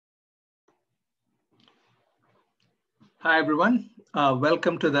Hi, everyone.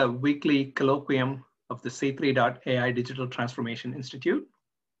 Welcome to the weekly colloquium of the C3.ai Digital Transformation Institute.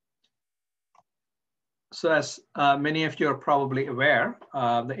 So as many of you are probably aware,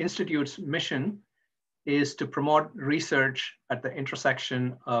 the Institute's mission is to promote research at the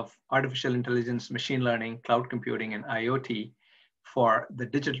intersection of artificial intelligence, machine learning, cloud computing, and IoT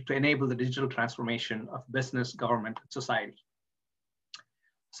to enable the digital transformation of business, government, and society.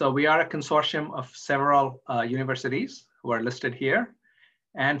 So we are a consortium of several universities who are listed here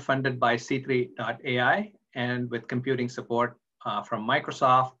and funded by C3.ai and with computing support from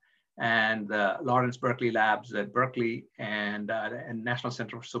Microsoft and the Lawrence Berkeley Labs at Berkeley and National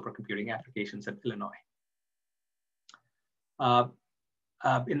Center for Supercomputing Applications at Illinois.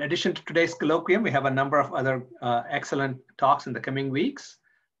 In addition to today's colloquium, we have a number of other excellent talks in the coming weeks.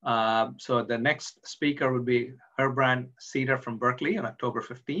 So the next speaker would be Herbrand Cedar from Berkeley on October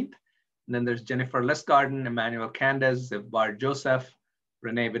 15th. And then there's Jennifer Listgarten, Emmanuel Candes, Bart Joseph,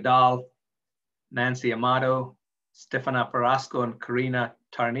 Renee Vidal, Nancy Amato, Stefana Parasco, and Karina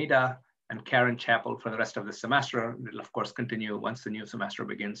Tarnida, and Karen Chappell for the rest of the semester. It'll of course continue once the new semester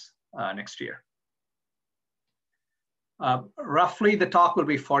begins next year. Roughly the talk will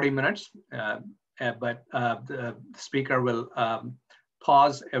be 40 minutes, but the speaker will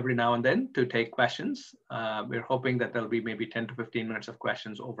pause every now and then to take questions. We're hoping that there'll be maybe 10 to 15 minutes of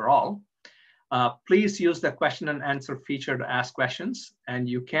questions overall. Please use the question and answer feature to ask questions, and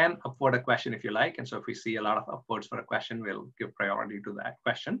you can upvote a question if you like. And so if we see a lot of upvotes for a question, we'll give priority to that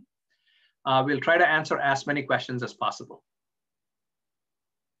question. We'll try to answer as many questions as possible.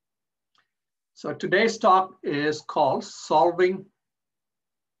 So today's talk is called Solving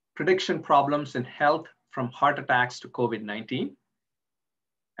Prediction Problems in Health from Heart Attacks to COVID-19.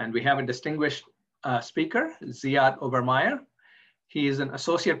 And we have a distinguished speaker, Ziad Obermeyer. He is an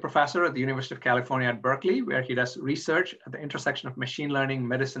associate professor at the University of California at Berkeley, where he does research at the intersection of machine learning,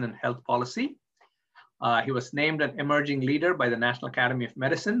 medicine, and health policy. He was named an emerging leader by the National Academy of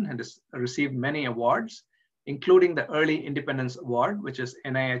Medicine and has received many awards, including the Early Independence Award, which is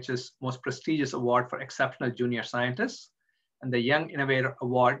NIH's most prestigious award for exceptional junior scientists, and the Young Innovator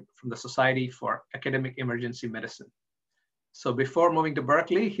Award from the Society for Academic Emergency Medicine. So before moving to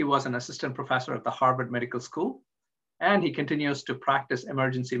Berkeley, he was an assistant professor at the Harvard Medical School, and he continues to practice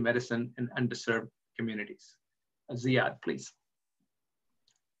emergency medicine in underserved communities. Ziad, please.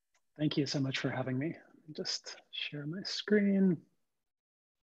 Thank you so much for having me. Just share my screen.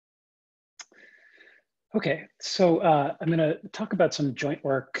 Okay, so I'm going to talk about some joint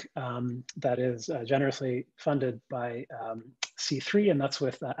work that is generously funded by C3, and that's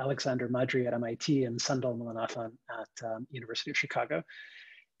with Alexander Madry at MIT and Sundal Mullainathan at University of Chicago.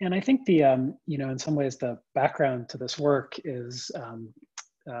 And I think the, in some ways, the background to this work is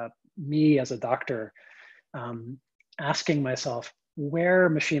me as a doctor asking myself where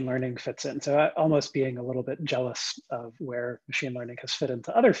machine learning fits in. So almost being a little bit jealous of where machine learning has fit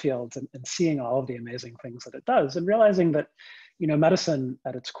into other fields and seeing all of the amazing things that it does and realizing that, medicine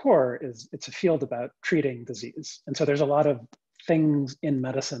at its core it's a field about treating disease. And so there's a lot of things in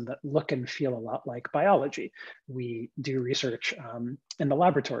medicine that look and feel a lot like biology. We do research in the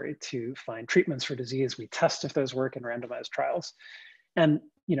laboratory to find treatments for disease. We test if those work in randomized trials. And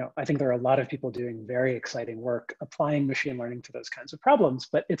I think there are a lot of people doing very exciting work applying machine learning to those kinds of problems,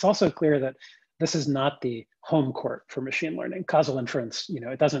 but it's also clear that this is not the home court for machine learning. Causal inference,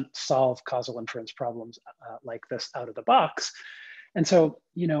 it doesn't solve causal inference problems like this out of the box. And so,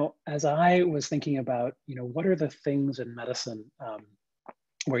 as I was thinking about, what are the things in medicine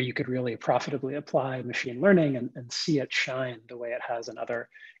where you could really profitably apply machine learning and see it shine the way it has in other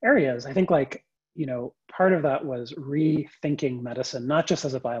areas, I think part of that was rethinking medicine, not just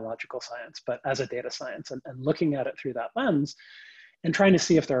as a biological science, but as a data science and looking at it through that lens and trying to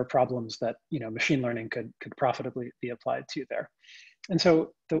see if there are problems that, machine learning could profitably be applied to there. And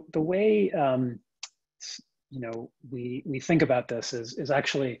so the way, we think about this is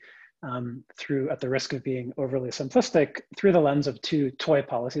actually through, at the risk of being overly simplistic, through the lens of two toy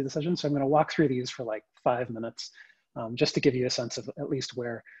policy decisions. So I'm going to walk through these for like 5 minutes, just to give you a sense of at least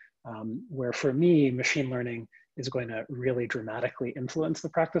where for me, machine learning is going to really dramatically influence the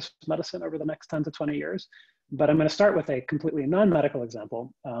practice of medicine over the next 10 to 20 years. But I'm going to start with a completely non-medical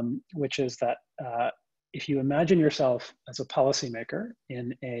example, which is that if you imagine yourself as a policymaker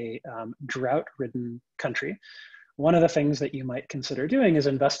in a drought-ridden country, one of the things that you might consider doing is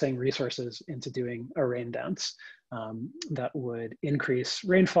investing resources into doing a rain dance that would increase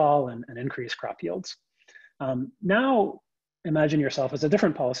rainfall and increase crop yields. Now, imagine yourself as a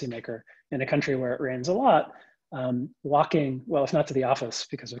different policymaker in a country where it rains a lot, walking, well, if not to the office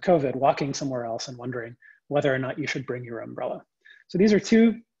because of COVID, walking somewhere else and wondering whether or not you should bring your umbrella. So these are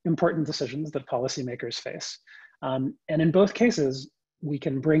two important decisions that policymakers face. And in both cases, we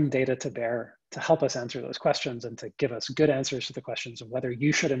can bring data to bear to help us answer those questions and to give us good answers to the questions of whether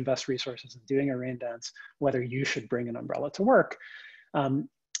you should invest resources in doing a rain dance, whether you should bring an umbrella to work.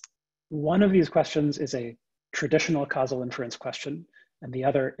 One of these questions is a traditional causal inference question, and the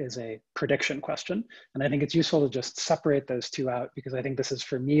other is a prediction question. And I think it's useful to just separate those two out because I think this is,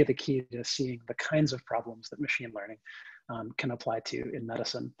 for me, the key to seeing the kinds of problems that machine learning can apply to in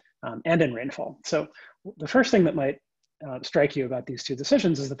medicine and in rainfall. So the first thing that might strike you about these two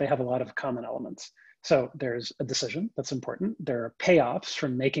decisions is that they have a lot of common elements. So there's a decision that's important. There are payoffs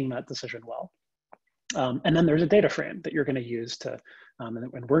from making that decision well. And then there's a data frame that you're going to use to,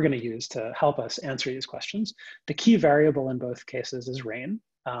 and we're going to use to help us answer these questions. The key variable in both cases is rain.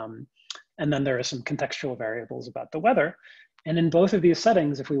 And then there are some contextual variables about the weather. And in both of these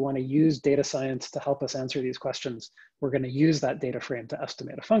settings, if we want to use data science to help us answer these questions, we're going to use that data frame to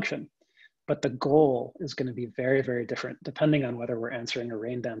estimate a function. But the goal is going to be very, very different depending on whether we're answering a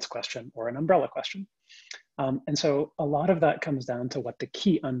rain dance question or an umbrella question. And so a lot of that comes down to what the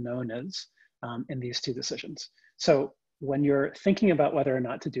key unknown is in these two decisions. So when you're thinking about whether or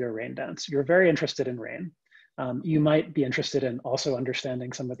not to do a rain dance, you're very interested in rain. You might be interested in also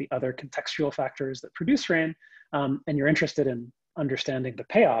understanding some of the other contextual factors that produce rain, and you're interested in understanding the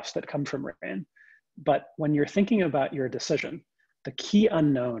payoffs that come from rain. But when you're thinking about your decision, the key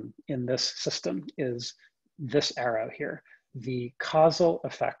unknown in this system is this arrow here, the causal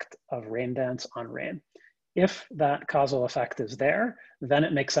effect of rain dance on rain. If that causal effect is there, then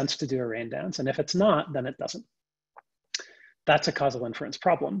it makes sense to do a rain dance. And if it's not, then it doesn't. That's a causal inference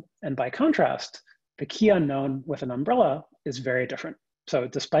problem. And by contrast, the key unknown with an umbrella is very different. So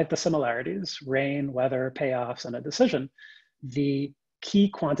despite the similarities, rain, weather, payoffs, and a decision, the key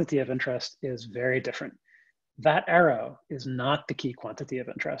quantity of interest is very different. That arrow is not the key quantity of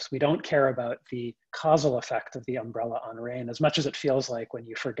interest. We don't care about the causal effect of the umbrella on rain as much as it feels like when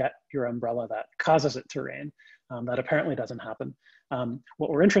you forget your umbrella that causes it to rain. That apparently doesn't happen.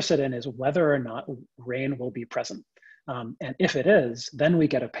 What we're interested in is whether or not rain will be present. And if it is, then we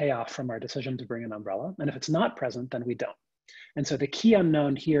get a payoff from our decision to bring an umbrella. And if it's not present, then we don't. And so the key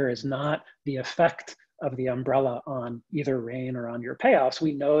unknown here is not the effect of the umbrella on either rain or on your payoffs.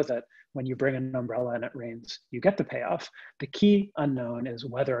 We know that when you bring an umbrella and it rains, you get the payoff. The key unknown is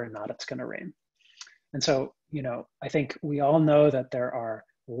whether or not it's going to rain. And so, I think we all know that there are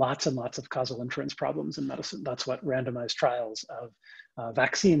lots and lots of causal inference problems in medicine. That's what randomized trials of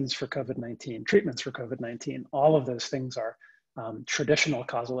vaccines for COVID-19, treatments for COVID-19, all of those things are traditional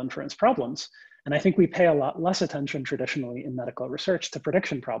causal inference problems. And I think we pay a lot less attention traditionally in medical research to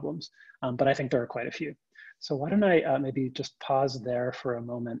prediction problems, but I think there are quite a few. So why don't I maybe just pause there for a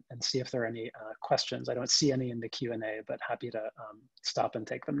moment and see if there are any questions. I don't see any in the Q&A, but happy to stop and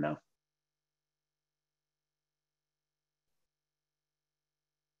take them now.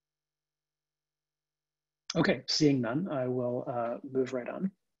 Okay, seeing none, I will move right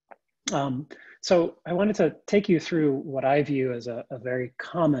on. So I wanted to take you through what I view as a very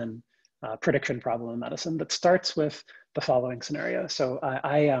common prediction problem in medicine that starts with the following scenario. So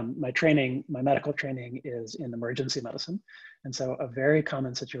my medical training is in emergency medicine. And so a very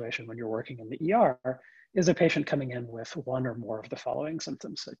common situation when you're working in the ER is a patient coming in with one or more of the following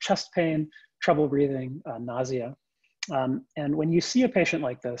symptoms. So chest pain, trouble breathing, nausea. And when you see a patient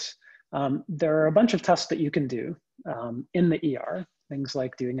like this, there are a bunch of tests that you can do in the ER, things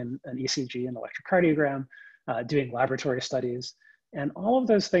like doing an ECG, an electrocardiogram, doing laboratory studies. And all of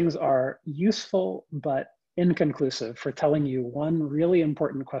those things are useful, but inconclusive for telling you one really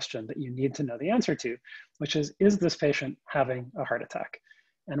important question that you need to know the answer to, which is this patient having a heart attack?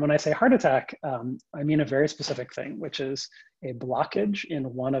 And when I say heart attack, I mean a very specific thing, which is a blockage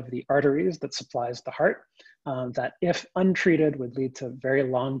in one of the arteries that supplies the heart that, if untreated, would lead to very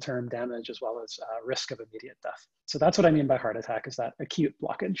long-term damage as well as risk of immediate death. So that's what I mean by heart attack, is that acute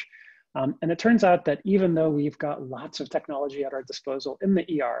blockage. And it turns out that even though we've got lots of technology at our disposal in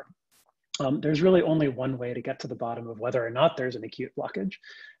the ER, there's really only one way to get to the bottom of whether or not there's an acute blockage.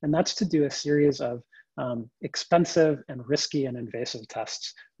 And that's to do a series of expensive and risky and invasive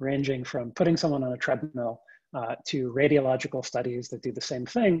tests, ranging from putting someone on a treadmill to radiological studies that do the same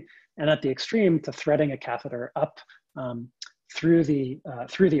thing, and at the extreme to threading a catheter up through the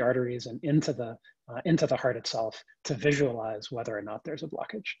arteries and into the heart itself to visualize whether or not there's a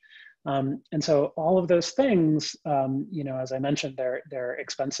blockage. And so all of those things, as I mentioned, they're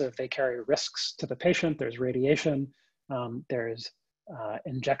expensive. They carry risks to the patient. There's radiation. There's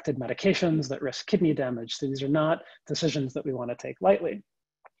injected medications that risk kidney damage. So these are not decisions that we want to take lightly.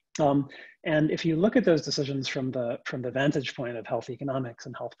 And if you look at those decisions from the vantage point of health economics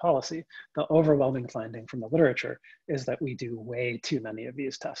and health policy, the overwhelming finding from the literature is that we do way too many of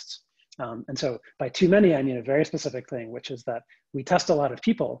these tests. And so by too many, I mean a very specific thing, which is that we test a lot of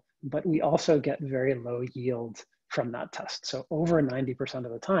people, but we also get very low yield from that test. So over 90%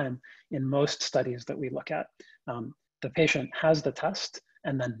 of the time in most studies that we look at, the patient has the test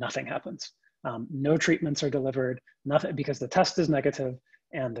and then nothing happens. No treatments are delivered, nothing, because the test is negative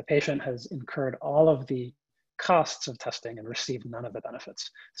and the patient has incurred all of the costs of testing and received none of the benefits.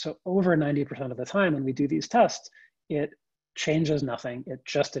 So over 90% of the time when we do these tests, it changes nothing. It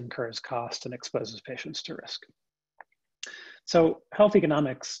just incurs cost and exposes patients to risk. So health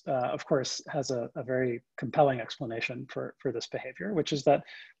economics, of course, has a very compelling explanation for this behavior, which is that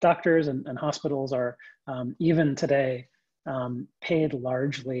doctors and hospitals are, even today, paid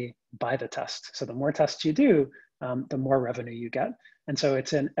largely by the test. So the more tests you do, the more revenue you get. And so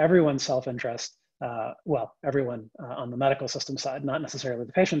it's in everyone's self-interest, well, everyone on the medical system side, not necessarily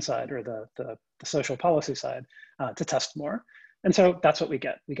the patient side or the social policy side, to test more. And so that's what we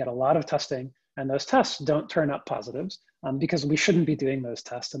get. We get a lot of testing, and those tests don't turn up positives because we shouldn't be doing those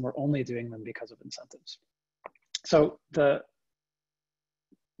tests, and we're only doing them because of incentives. So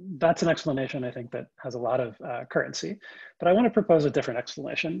that's an explanation, I think, that has a lot of currency. But I want to propose a different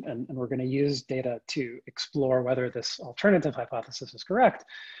explanation, and we're going to use data to explore whether this alternative hypothesis is correct,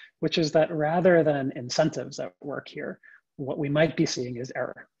 which is that rather than incentives at work here, what we might be seeing is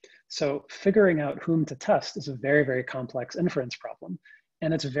error. So figuring out whom to test is a very, very complex inference problem.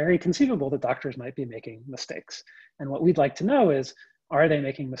 And it's very conceivable that doctors might be making mistakes. And what we'd like to know is, are they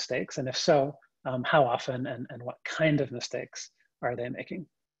making mistakes? And if so, how often and what kind of mistakes are they making?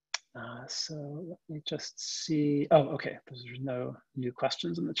 So let me just see. Oh, okay, there's no new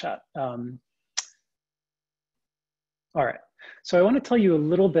questions in the chat. All right, so I want to tell you a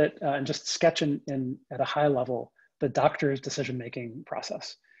little bit and just sketch at a high level the doctor's decision-making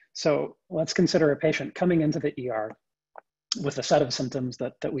process. So let's consider a patient coming into the ER with a set of symptoms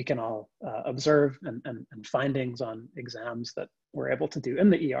that we can all observe and findings on exams that we're able to do in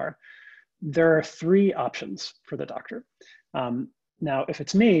the ER. There are three options for the doctor. Now, if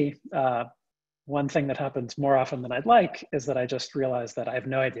it's me, one thing that happens more often than I'd like is that I just realize that I have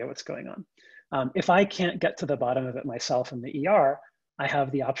no idea what's going on. If I can't get to the bottom of it myself in the ER, I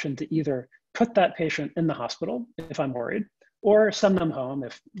have the option to either put that patient in the hospital if I'm worried, or send them home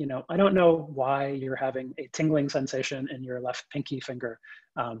if, I don't know why you're having a tingling sensation in your left pinky finger,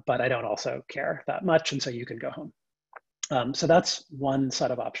 but I don't also care that much, and so you can go home. So that's one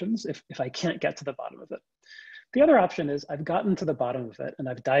set of options if I can't get to the bottom of it. The other option is I've gotten to the bottom of it and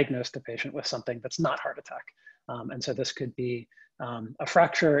I've diagnosed the patient with something that's not heart attack. And so this could be a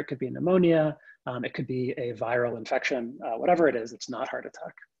fracture, it could be pneumonia, it could be a viral infection, whatever it is, it's not heart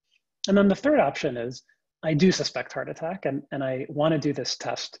attack. And then the third option is I do suspect heart attack and I want to do this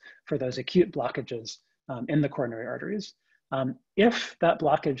test for those acute blockages in the coronary arteries. If that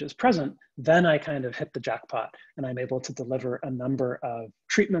blockage is present, then I kind of hit the jackpot and I'm able to deliver a number of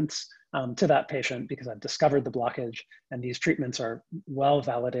treatments to that patient because I've discovered the blockage, and these treatments are well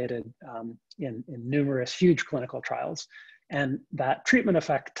validated in numerous huge clinical trials. And that treatment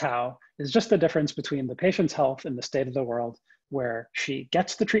effect tau is just the difference between the patient's health and the state of the world where she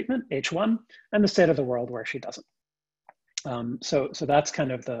gets the treatment, H1, and the state of the world where she doesn't. So that's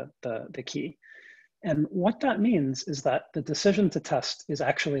kind of the key. And what that means is that the decision to test is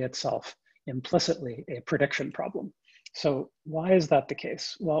actually itself implicitly a prediction problem. So why is that the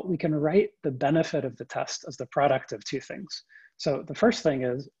case? Well, we can write the benefit of the test as the product of two things. So the first thing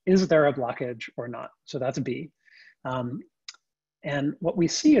is there a blockage or not? So that's B. And what we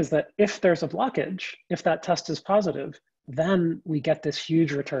see is that if there's a blockage, if that test is positive, then we get this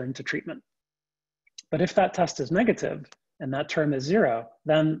huge return to treatment. But if that test is negative and that term is 0,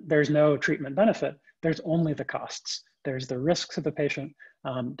 then there's no treatment benefit. There's only the costs. There's the risks of the patient.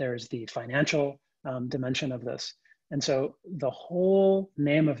 There's the financial dimension of this. And so the whole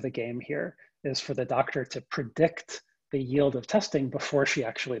name of the game here is for the doctor to predict the yield of testing before she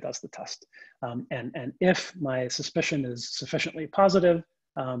actually does the test. And if my suspicion is sufficiently positive,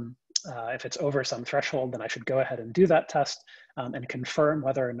 if it's over some threshold, then I should go ahead and do that test and confirm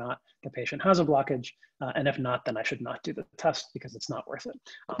whether or not the patient has a blockage. And if not, then I should not do the test because it's not worth it.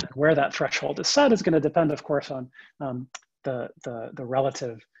 And where that threshold is set is going to depend, of course, on the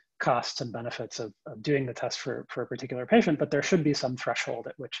relative costs and benefits of doing the test for a particular patient, but there should be some threshold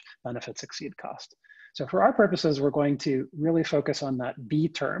at which benefits exceed cost. So for our purposes, we're going to really focus on that B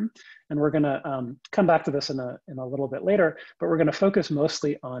term, and we're going to come back to this in a little bit later, but we're going to focus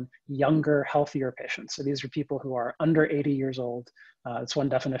mostly on younger, healthier patients. So these are people who are under 80 years old. It's one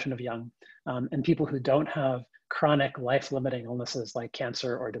definition of young, and people who don't have chronic life-limiting illnesses like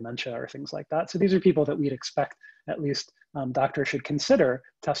cancer or dementia or things like that. So these are people that we'd expect at least doctors should consider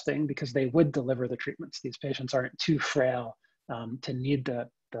testing because they would deliver the treatments. These patients aren't too frail to need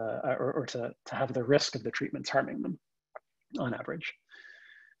or to have the risk of the treatments harming them on average.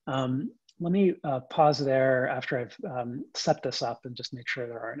 Let me pause there after I've set this up and just make sure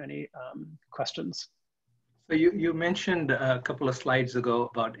there aren't any questions. So you mentioned a couple of slides ago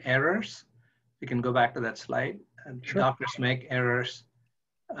about errors. You can go back to that slide. Sure. Doctors make errors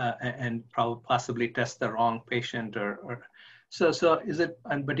and possibly test the wrong patient so is it,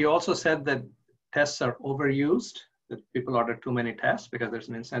 but you also said that tests are overused, that people order too many tests because there's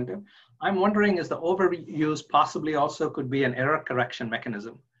an incentive. I'm wondering, is the overuse possibly also could be an error correction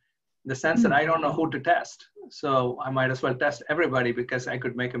mechanism? In the sense that I don't know who to test. So I might as well test everybody because I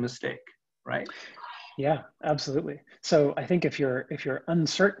could make a mistake, right? Yeah, absolutely. So I think if you're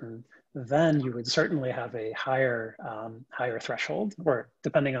uncertain, then you would certainly have a higher threshold, or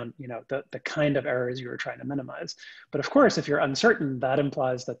depending on the kind of errors you were trying to minimize. But of course, if you're uncertain, that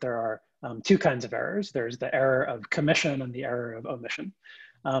implies that there are two kinds of errors. There's the error of commission and the error of omission.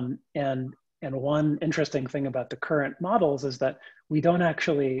 And one interesting thing about the current models is that we don't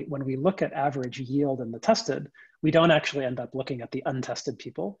actually, when we look at average yield in the tested, we don't actually end up looking at the untested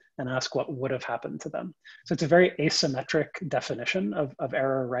people and ask what would have happened to them. So it's a very asymmetric definition of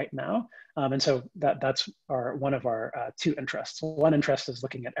error right now. And so that's one of our two interests. One interest is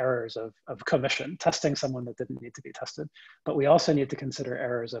looking at errors of commission, testing someone that didn't need to be tested. But we also need to consider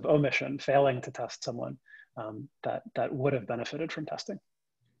errors of omission, failing to test someone that would have benefited from testing.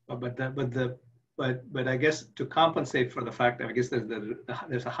 But I guess to compensate for the fact that I guess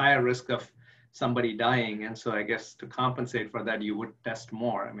there's a higher risk of somebody dying, and so I guess to compensate for that you would test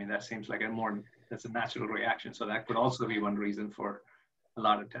more. I mean, that seems like that's a natural reaction. So that could also be one reason for a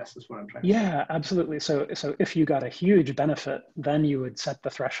lot of tests, is what I'm trying to say. Yeah, absolutely. So if you got a huge benefit, then you would set the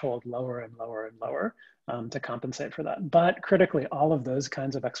threshold lower and lower and lower to compensate for that. But critically, all of those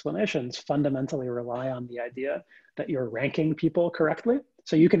kinds of explanations fundamentally rely on the idea that you're ranking people correctly.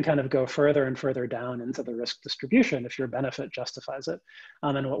 So you can kind of go further and further down into the risk distribution if your benefit justifies it.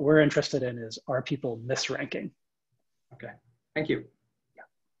 And what we're interested in is, are people misranking? Okay, thank you.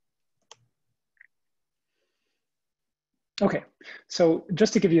 Okay, so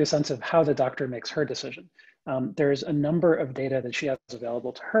just to give you a sense of how the doctor makes her decision, there's a number of data that she has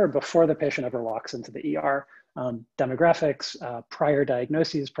available to her before the patient ever walks into the ER, demographics, prior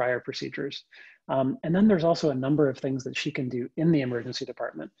diagnoses, prior procedures. And then there's also a number of things that she can do in the emergency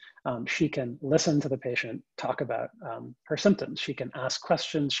department. She can listen to the patient talk about her symptoms. She can ask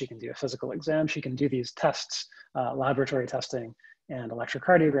questions. She can do a physical exam. She can do these tests, laboratory testing and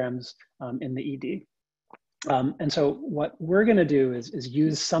electrocardiograms in the ED. And so what we're going to do is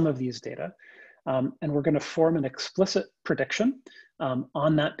use some of these data, and we're going to form an explicit prediction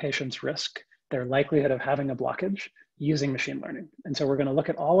on that patient's risk, their likelihood of having a blockage, using machine learning. And so we're going to look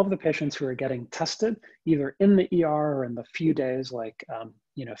at all of the patients who are getting tested, either in the ER or in the few days, like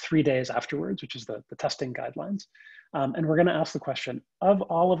 3 days afterwards, which is the testing guidelines. And we're going to ask the question, of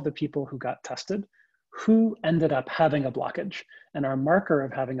all of the people who got tested, who ended up having a blockage? And our marker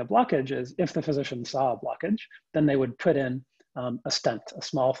of having a blockage is, if the physician saw a blockage, then they would put in a stent, a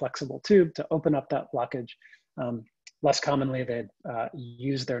small flexible tube to open up that blockage. Less commonly, they'd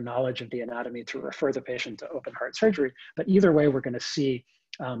use their knowledge of the anatomy to refer the patient to open heart surgery. But either way, we're going to see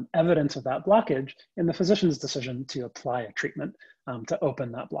evidence of that blockage in the physician's decision to apply a treatment to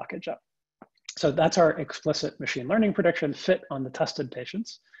open that blockage up. So that's our explicit machine learning prediction fit on the tested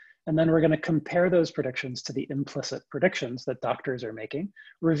patients. And then we're going to compare those predictions to the implicit predictions that doctors are making,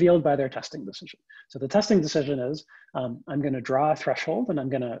 revealed by their testing decision. So the testing decision is, I'm going to draw a threshold and I'm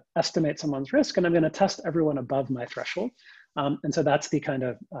going to estimate someone's risk, and I'm going to test everyone above my threshold. And so that's the kind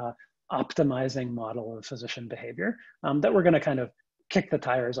of optimizing model of physician behavior that we're going to kind of kick the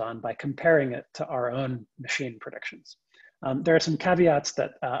tires on by comparing it to our own machine predictions. There are some caveats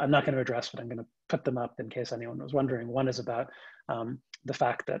that I'm not going to address, but I'm going to put them up in case anyone was wondering. One is about the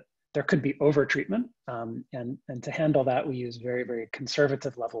fact that there could be over-treatment, and to handle that, we use very, very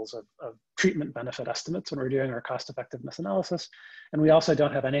conservative levels of treatment benefit estimates when we're doing our cost-effectiveness analysis. And we also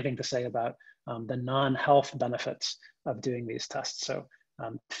don't have anything to say about the non-health benefits of doing these tests. So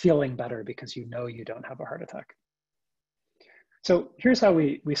feeling better because you know you don't have a heart attack. So here's how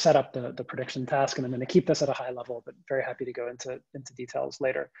we set up the prediction task, and I'm going to keep this at a high level, but very happy to go into details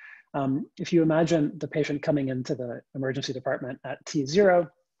later. If you imagine the patient coming into the emergency department at T0,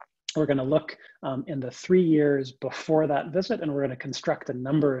 we're going to look in the 3 years before that visit, and we're going to construct a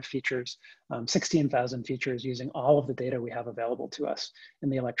number of features, 16,000 features, using all of the data we have available to us in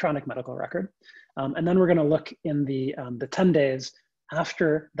the electronic medical record. And then we're going to look in the 10 days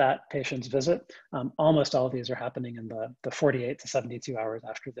after that patient's visit. Almost all of these are happening in the 48 to 72 hours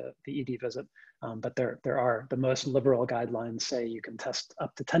after the ED visit. But there are the most liberal guidelines say you can test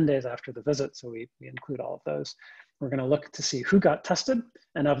up to 10 days after the visit. So we include all of those. We're going to look to see who got tested,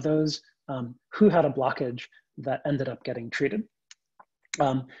 and of those, who had a blockage that ended up getting treated.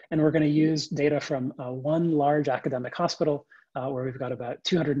 And we're going to use data from one large academic hospital where we've got about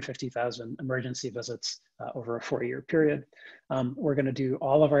 250,000 emergency visits over a 4-year period. We're going to do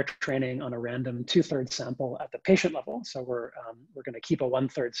all of our training on a random 2/3 sample at the patient level. So we're going to keep a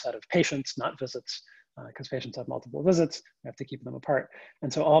 1/3 set of patients, not visits, because patients have multiple visits. We have to keep them apart.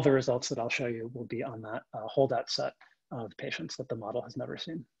 And so all the results that I'll show you will be on that holdout set of patients that the model has never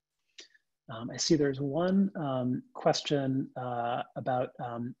seen. I see there's one question about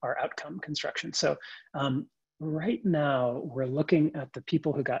our outcome construction. So right now we're looking at the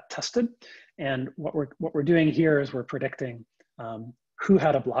people who got tested, and what we're doing here is we're predicting who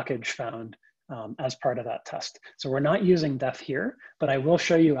had a blockage found as part of that test. So we're not using death here, but I will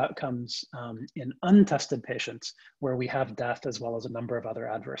show you outcomes in untested patients where we have death as well as a number of other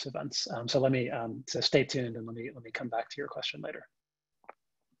adverse events. So let me so stay tuned, and let me come back to your question later.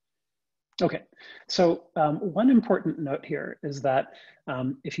 Okay, so one important note here is that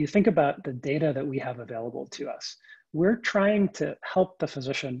if you think about the data that we have available to us, we're trying to help the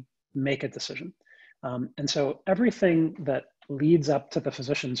physician make a decision. And so everything that leads up to the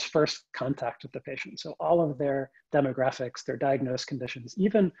physician's first contact with the patient, so all of their demographics, their diagnosed conditions,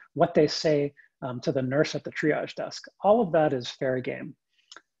 even what they say to the nurse at the triage desk, all of that is fair game.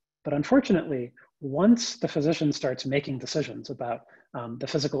 But unfortunately, once the physician starts making decisions about the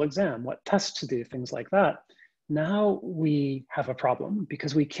physical exam, what tests to do, things like that, now we have a problem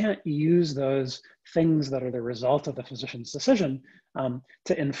because we can't use those things that are the result of the physician's decision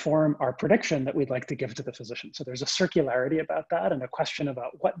to inform our prediction that we'd like to give to the physician. So there's a circularity about that and a question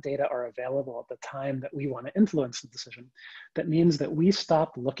about what data are available at the time that we want to influence the decision. That means that we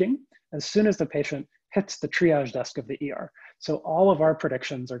stop looking as soon as the patient hits the triage desk of the ER. So all of our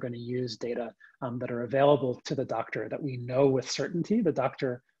predictions are going to use data that are available to the doctor that we know with certainty the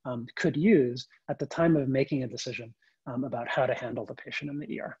doctor could use at the time of making a decision about how to handle the patient in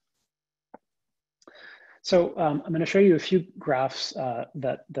the ER. So I'm going to show you a few graphs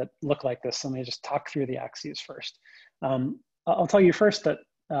that look like this. Let me just talk through the axes first. I'll tell you first that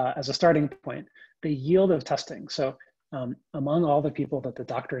as a starting point, the yield of testing. So among all the people that the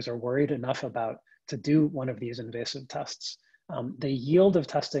doctors are worried enough about to do one of these invasive tests, the yield of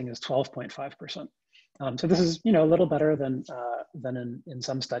testing is 12.5%. So this is, a little better than in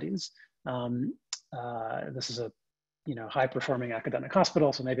some studies. This is a, high-performing academic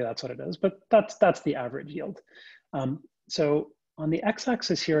hospital, so maybe that's what it is. But that's the average yield. So on the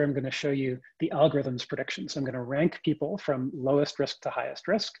x-axis here, I'm going to show you the algorithm's prediction. So I'm going to rank people from lowest risk to highest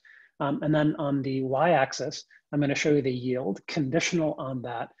risk. And then on the y-axis, I'm going to show you the yield conditional on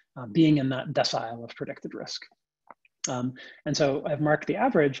that being in that decile of predicted risk. And so I've marked the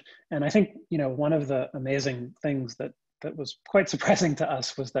average, and I think one of the amazing things that was quite surprising to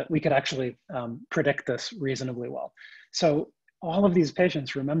us was that we could actually predict this reasonably well. So all of these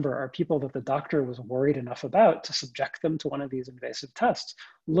patients, remember, are people that the doctor was worried enough about to subject them to one of these invasive tests,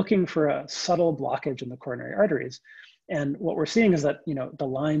 looking for a subtle blockage in the coronary arteries. And what we're seeing is that the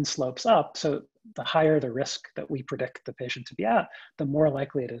line slopes up. So the higher the risk that we predict the patient to be at, the more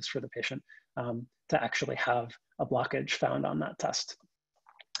likely it is for the patient to actually have a blockage found on that test.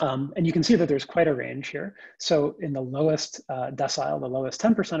 And you can see that there's quite a range here. So in the lowest decile, the lowest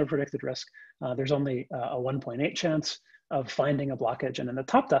 10% of predicted risk, there's only a 1.8 chance of finding a blockage. And in the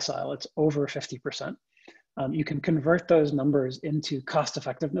top decile, it's over 50%. You can convert those numbers into cost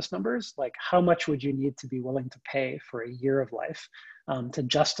effectiveness numbers, like how much would you need to be willing to pay for a year of life to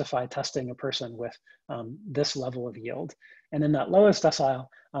justify testing a person with this level of yield. And in that lowest decile,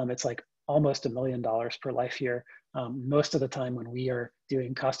 it's like almost $1 million per life year. Most of the time when we are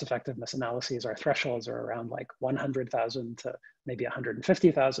doing cost effectiveness analyses, our thresholds are around like 100,000 to maybe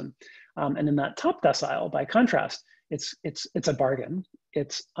 150,000. And in that top decile, by contrast, it's a bargain.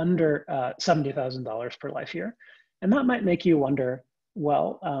 It's under $70,000 per life year. And that might make you wonder,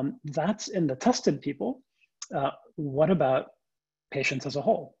 well, that's in the tested people. What about patients as a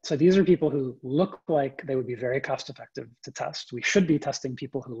whole. So these are people who look like they would be very cost effective to test. We should be testing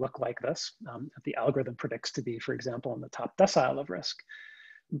people who look like this, that the algorithm predicts to be, for example, in the top decile of risk.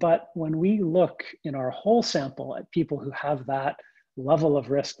 But when we look in our whole sample at people who have that level of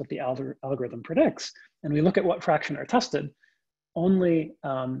risk that the algorithm predicts, and we look at what fraction are tested, only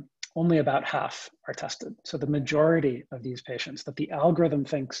about half are tested. So the majority of these patients that the algorithm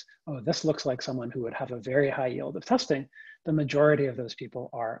thinks, oh, this looks like someone who would have a very high yield of testing, the majority of those people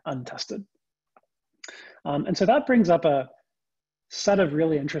are untested. And so that brings up a set of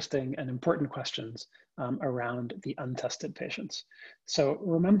really interesting and important questions around the untested patients. So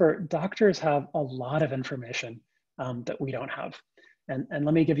remember, doctors have a lot of information that we don't have. And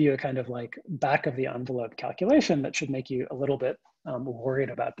let me give you a kind of like back of the envelope calculation that should make you a little bit worried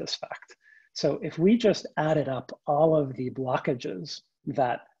about this fact. So if we just added up all of the blockages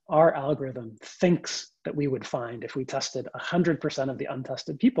that our algorithm thinks that we would find if we tested 100% of the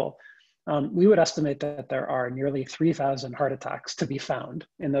untested people, we would estimate that there are nearly 3,000 heart attacks to be found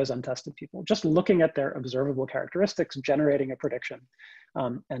in those untested people, just looking at their observable characteristics, generating a prediction,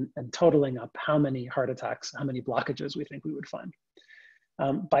 and totaling up how many heart attacks, how many blockages we think we would find.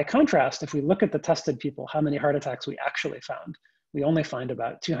 By contrast, if we look at the tested people, how many heart attacks we actually found, we only find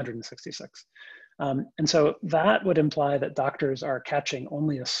about 266. And so that would imply that doctors are catching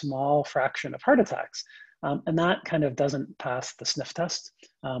only a small fraction of heart attacks. And that kind of doesn't pass the sniff test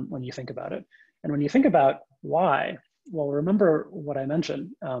when you think about it. And when you think about why, well, remember what I mentioned.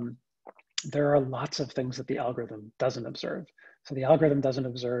 There are lots of things that the algorithm doesn't observe. So the algorithm doesn't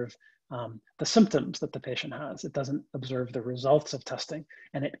observe the symptoms that the patient has. It doesn't observe the results of testing,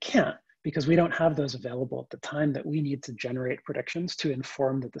 and it can't because we don't have those available at the time that we need to generate predictions to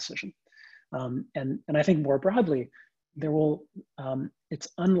inform the decision. And I think more broadly, it's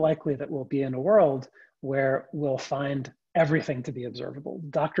unlikely that we'll be in a world where we'll find everything to be observable.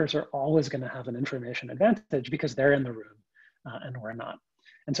 Doctors are always going to have an information advantage because they're in the room and we're not.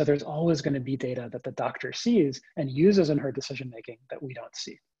 And so there's always going to be data that the doctor sees and uses in her decision-making that we don't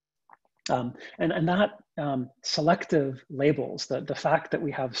see. And that selective labels, the fact that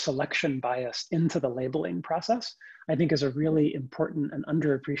we have selection bias into the labeling process, I think is a really important and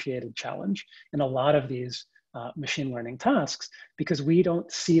underappreciated challenge in a lot of these machine learning tasks, because we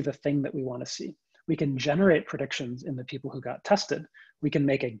don't see the thing that we want to see. We can generate predictions in the people who got tested. We can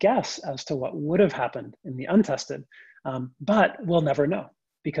make a guess as to what would have happened in the untested, but we'll never know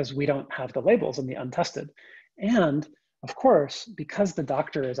because we don't have the labels in the untested. And of course, because the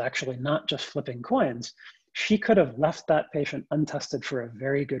doctor is actually not just flipping coins, she could have left that patient untested for a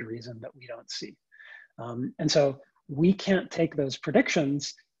very good reason that we don't see. And so we can't take those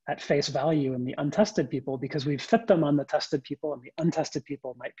predictions at face value in the untested people because we've fit them on the tested people, and the untested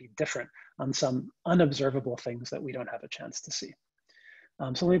people might be different on some unobservable things that we don't have a chance to see.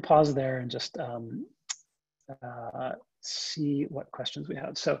 So let me pause there and just see what questions we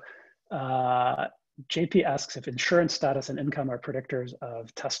have. So JP asks if insurance status and income are predictors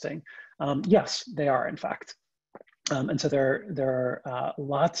of testing. Yes, they are, in fact. And so there are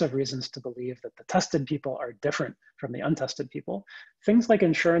lots of reasons to believe that the tested people are different from the untested people. Things like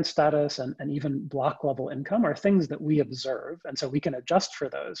insurance status and even block level income are things that we observe, and so we can adjust for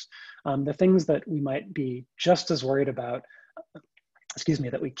those. The things that we might be just as worried about,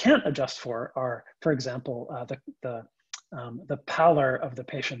 that we can't adjust for are, for example, the pallor of the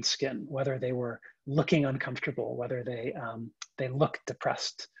patient's skin, whether they were looking uncomfortable, whether they look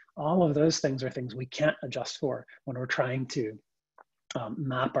depressed. All of those things are things we can't adjust for when we're trying to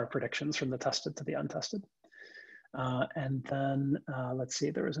map our predictions from the tested to the untested. And then let's see,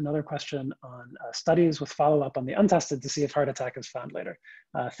 there was another question on studies with follow-up on the untested to see if heart attack is found later.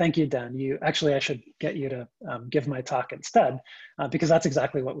 Thank you, Dan. I should get you to give my talk instead, because that's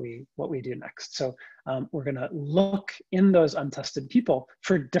exactly what we do next. So we're gonna look in those untested people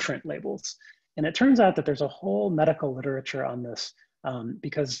for different labels. And it turns out that there's a whole medical literature on this,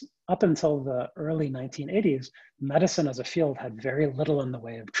 because up until the early 1980s, medicine as a field had very little in the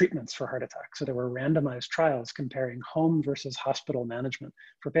way of treatments for heart attack. So there were randomized trials comparing home versus hospital management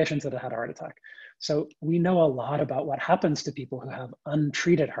for patients that had had a heart attack. So we know a lot about what happens to people who have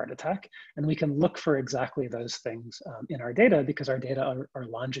untreated heart attack, and we can look for exactly those things in our data because our data are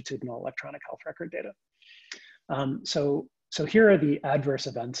longitudinal electronic health record data. So here are the adverse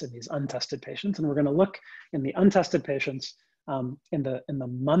events in these untested patients, and we're going to look in the untested patients in the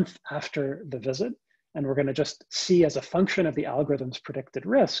month after the visit, and we're going to just see as a function of the algorithm's predicted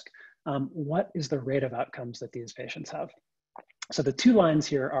risk, what is the rate of outcomes that these patients have. So the two lines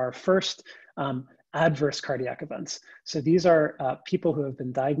here are first adverse cardiac events. So these are people who have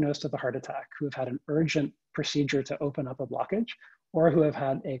been diagnosed with a heart attack, who have had an urgent procedure to open up a blockage, or who have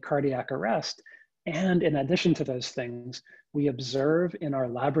had a cardiac arrest. And in addition to those things, we observe in our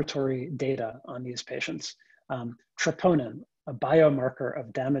laboratory data on these patients, troponin, a biomarker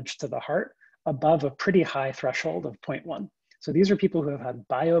of damage to the heart, above a pretty high threshold of 0.1. So these are people who have had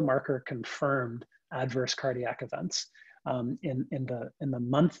biomarker confirmed adverse cardiac events in the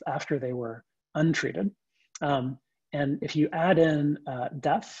month after they were untreated. And if you add in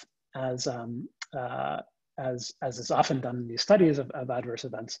death as is often done in these studies of adverse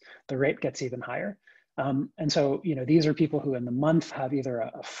events, the rate gets even higher. And so, these are people who in the month have either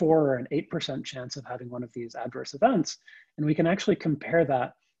a 4 or an 8% chance of having one of these adverse events. And we can actually compare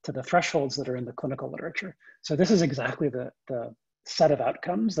that to the thresholds that are in the clinical literature. So this is exactly the set of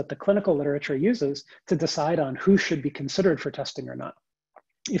outcomes that the clinical literature uses to decide on who should be considered for testing or not.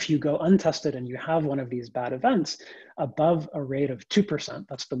 If you go untested and you have one of these bad events above a rate of 2%,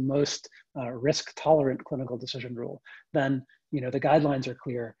 that's the most risk tolerant clinical decision rule, then the guidelines are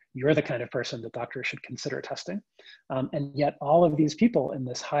clear. You're the kind of person that doctors should consider testing. And yet all of these people in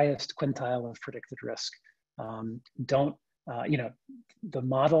this highest quintile of predicted risk don't, the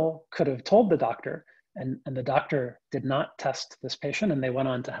model could have told the doctor, and the doctor did not test this patient, and they went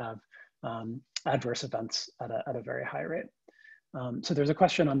on to have adverse events at a very high rate. So there's a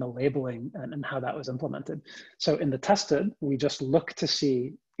question on the labeling and how that was implemented. So in the tested, we just look to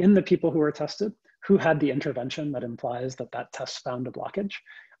see in the people who were tested, who had the intervention that implies that that test found a blockage.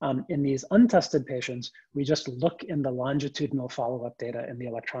 In these untested patients, we just look in the longitudinal follow-up data in the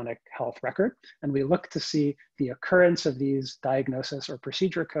electronic health record, and we look to see the occurrence of these diagnosis or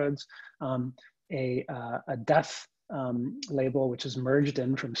procedure codes, a death label, which is merged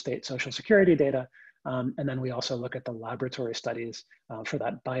in from state social security data, and then we also look at the laboratory studies for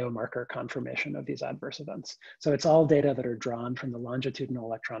that biomarker confirmation of these adverse events. So it's all data that are drawn from the longitudinal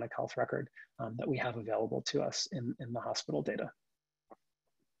electronic health record that we have available to us in the hospital data.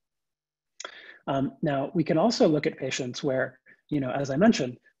 Now, we can also look at patients where, as I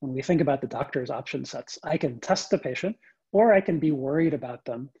mentioned, when we think about the doctor's option sets, I can test the patient, or I can be worried about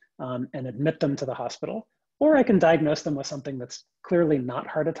them and admit them to the hospital, or I can diagnose them with something that's clearly not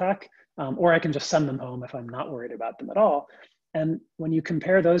heart attack, or I can just send them home if I'm not worried about them at all. And when you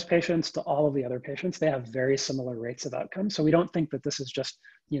compare those patients to all of the other patients, they have very similar rates of outcome. So we don't think that this is just,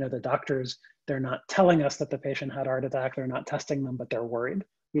 the doctors, they're not telling us that the patient had a heart attack, they're not testing them, but they're worried.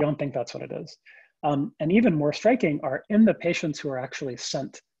 We don't think that's what it is. And even more striking are in the patients who are actually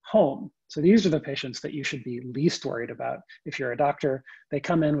sent home. So these are the patients that you should be least worried about. If you're a doctor, they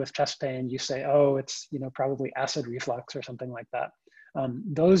come in with chest pain, you say, oh, it's probably acid reflux or something like that.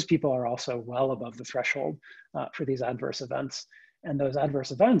 Those people are also well above the threshold for these adverse events. And those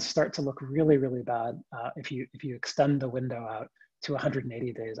adverse events start to look really, really bad if you extend the window out to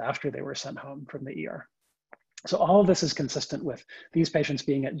 180 days after they were sent home from the ER. So all of this is consistent with these patients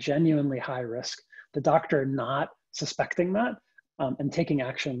being at genuinely high risk, the doctor not suspecting that and taking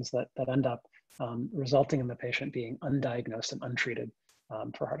actions that end up resulting in the patient being undiagnosed and untreated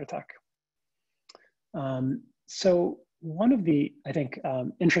for heart attack. So one of the, I think,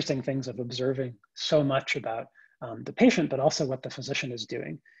 interesting things of observing so much about the patient, but also what the physician is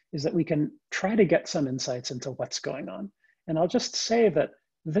doing, is that we can try to get some insights into what's going on. And I'll just say that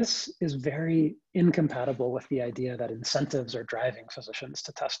this is very incompatible with the idea that incentives are driving physicians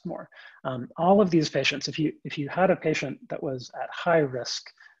to test more. All of these patients, if you had a patient that was at high risk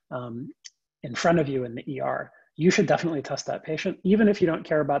in front of you in the ER, you should definitely test that patient, even if you don't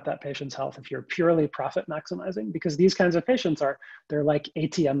care about that patient's health, if you're purely profit maximizing, because these kinds of patients they're like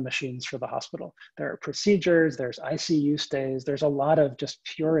ATM machines for the hospital. There are procedures, there's ICU stays, there's a lot of just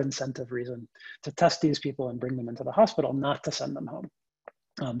pure incentive reason to test these people and bring them into the hospital, not to send them home.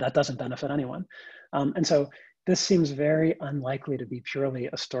 That doesn't benefit anyone. And so this seems very unlikely to be purely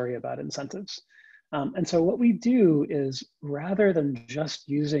a story about incentives. And so what we do is, rather than just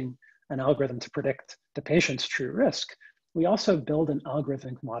using an algorithm to predict the patient's true risk, we also build an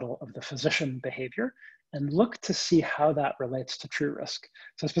algorithmic model of the physician behavior and look to see how that relates to true risk.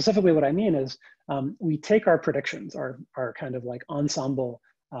 So specifically what I mean is we take our predictions, our kind of like ensemble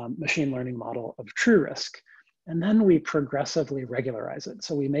machine learning model of true risk, and then we progressively regularize it.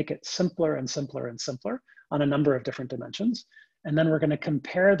 So we make it simpler and simpler and simpler on a number of different dimensions. And then we're going to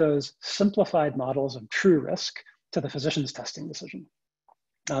compare those simplified models of true risk to the physician's testing decision.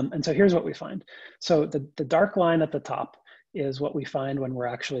 And so here's what we find. So the dark line at the top is what we find when we're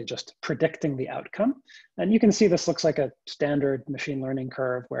actually just predicting the outcome. And you can see this looks like a standard machine learning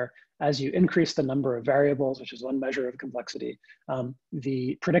curve where, as you increase the number of variables, which is one measure of complexity,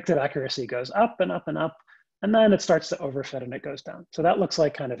 the predictive accuracy goes up and up and up, and then it starts to overfit and it goes down. So that looks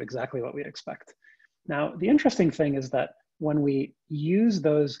like kind of exactly what we'd expect. Now, the interesting thing is that when we use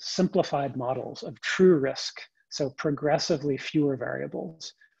those simplified models of true risk, so progressively fewer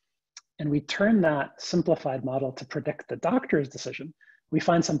variables, and we turn that simplified model to predict the doctor's decision, we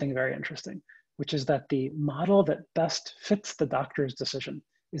find something very interesting, which is that the model that best fits the doctor's decision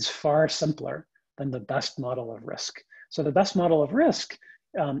is far simpler than the best model of risk. So the best model of risk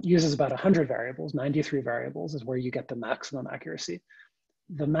uses about 100 variables, 93 variables is where you get the maximum accuracy.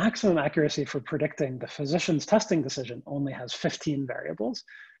 The maximum accuracy for predicting the physician's testing decision only has 15 variables.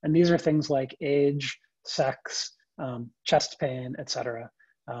 And these are things like age, sex, chest pain, et cetera,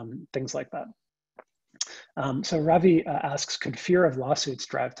 things like that. So Ravi asks, could fear of lawsuits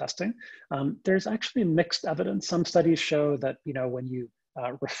drive testing? There's actually mixed evidence. Some studies show that when you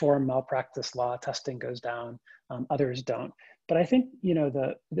reform malpractice law, testing goes down, others don't. But I think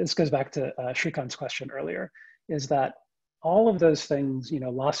this goes back to Shrikant's question earlier, is that all of those things,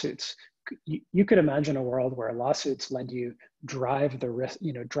 lawsuits, you could imagine a world where lawsuits let you drive the risk,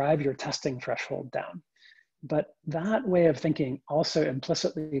 drive your testing threshold down. But that way of thinking also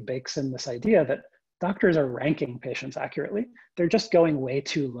implicitly bakes in this idea that doctors are ranking patients accurately. They're just going way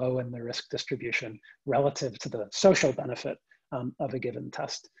too low in the risk distribution relative to the social benefit of a given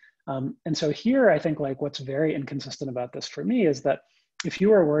test. And so here, I think what's very inconsistent about this for me is that if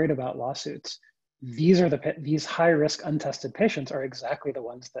you are worried about lawsuits, these high risk untested patients are exactly the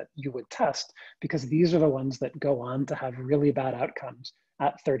ones that you would test, because these are the ones that go on to have really bad outcomes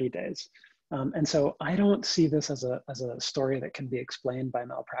at 30 days. And so I don't see this as a story that can be explained by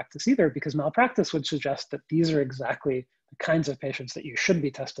malpractice either, because malpractice would suggest that these are exactly the kinds of patients that you should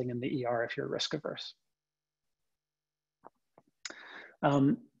be testing in the ER if you're risk averse.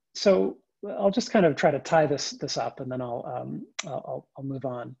 So I'll just kind of try to tie this up, and then I'll move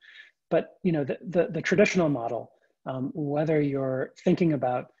on. But the traditional model, whether you're thinking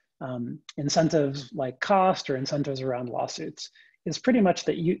about incentives like cost or incentives around lawsuits, is pretty much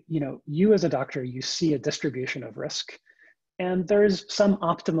that you as a doctor, you see a distribution of risk, and there's some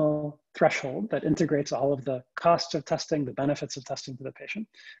optimal threshold that integrates all of the costs of testing, the benefits of testing to the patient,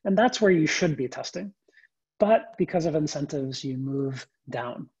 and that's where you should be testing. But because of incentives, you move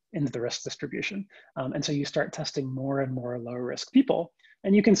down into the risk distribution, and so you start testing more and more low risk people.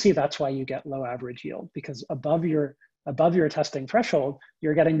 And you can see that's why you get low average yield, because above your testing threshold,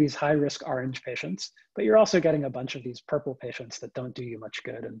 you're getting these high risk orange patients, but you're also getting a bunch of these purple patients that don't do you much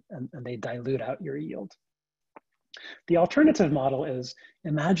good, and they dilute out your yield. The alternative model is,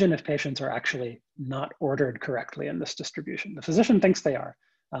 imagine if patients are actually not ordered correctly in this distribution. The physician thinks they are,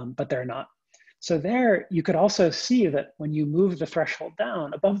 but they're not. So there, you could also see that when you move the threshold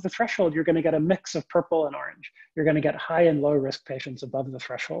down, above the threshold, you're going to get a mix of purple and orange. You're going to get high and low risk patients above the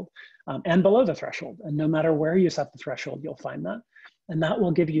threshold and below the threshold. And no matter where you set the threshold, you'll find that. And that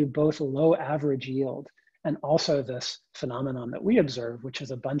will give you both low average yield and also this phenomenon that we observe, which is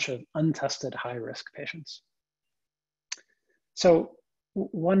a bunch of untested high risk patients. So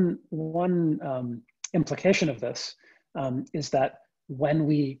one implication of this is that when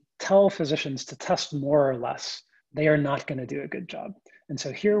we tell physicians to test more or less, they are not going to do a good job. And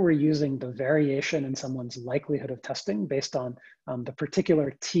so here we're using the variation in someone's likelihood of testing based on the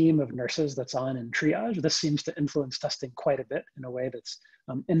particular team of nurses that's on in triage. This seems to influence testing quite a bit in a way that's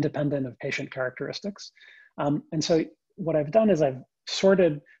independent of patient characteristics. And so what I've done is I've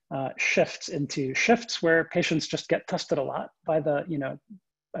sorted shifts into shifts where patients just get tested a lot by the,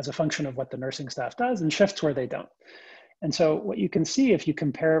 as a function of what the nursing staff does, and shifts where they don't. And so what you can see if you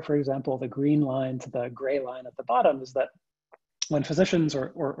compare, for example, the green line to the gray line at the bottom is that when physicians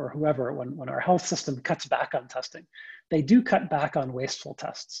or whoever, when our health system cuts back on testing, they do cut back on wasteful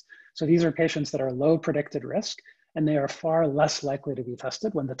tests. So these are patients that are low predicted risk, and they are far less likely to be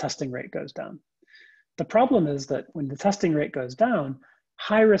tested when the testing rate goes down. The problem is that when the testing rate goes down,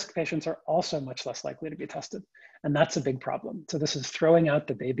 high risk patients are also much less likely to be tested. And that's a big problem. So this is throwing out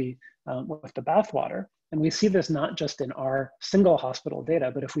the baby with the bathwater. And we see this not just in our single hospital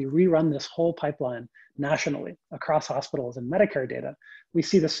data, but if we rerun this whole pipeline nationally across hospitals and Medicare data, we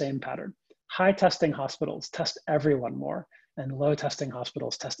see the same pattern. High testing hospitals test everyone more, and low testing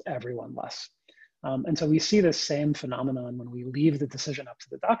hospitals test everyone less. And so we see this same phenomenon when we leave the decision up to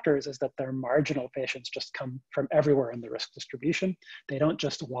the doctors, is that their marginal patients just come from everywhere in the risk distribution. They don't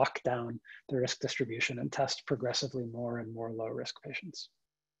just walk down the risk distribution and test progressively more and more low risk patients.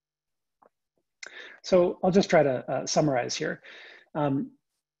 So I'll just try to summarize here.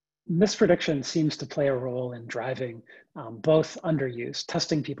 Misprediction seems to play a role in driving both underuse,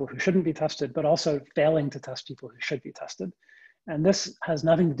 testing people who shouldn't be tested, but also failing to test people who should be tested. And this has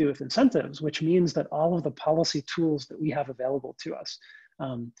nothing to do with incentives, which means that all of the policy tools that we have available to us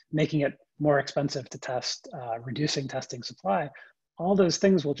making it more expensive to test, reducing testing supply, all those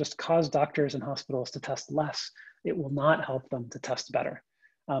things will just cause doctors and hospitals to test less. It will not help them to test better.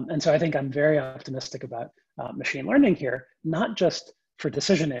 And so I think I'm very optimistic about machine learning here, not just for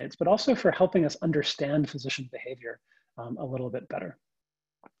decision aids, but also for helping us understand physician behavior a little bit better.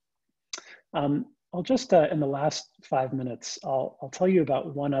 I'll just, in the last 5 minutes, I'll tell you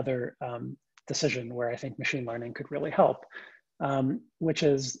about one other decision where I think machine learning could really help, which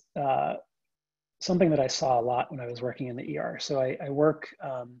is something that I saw a lot when I was working in the ER. So I work,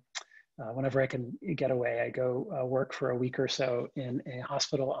 whenever I can get away, I go work for a week or so in a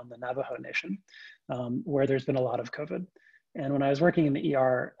hospital on the Navajo Nation, where there's been a lot of COVID. And when I was working in the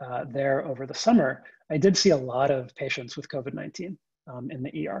ER there over the summer, I did see a lot of patients with COVID-19 in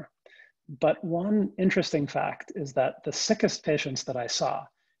the ER. But one interesting fact is that the sickest patients that I saw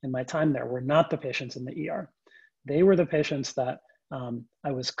in my time there were not the patients in the ER. They were the patients that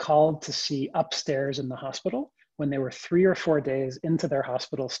I was called to see upstairs in the hospital when they were 3 or 4 days into their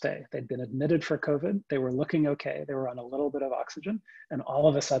hospital stay. They'd been admitted for COVID, they were looking okay, they were on a little bit of oxygen, and all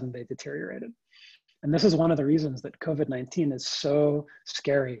of a sudden they deteriorated. And this is one of the reasons that COVID-19 is so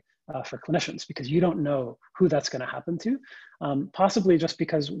scary for clinicians, because you don't know who that's going to happen to, possibly just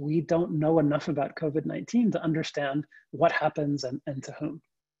because we don't know enough about COVID-19 to understand what happens and to whom.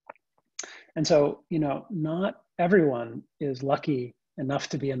 And so, you know, not everyone is lucky enough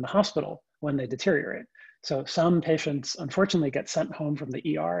to be in the hospital when they deteriorate. So some patients, unfortunately, get sent home from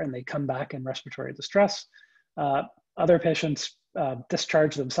the ER and they come back in respiratory distress. Other patients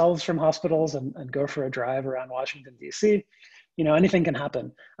discharge themselves from hospitals and go for a drive around Washington, DC. You know, anything can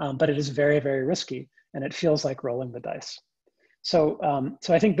happen, but it is very, very risky, and it feels like rolling the dice. So,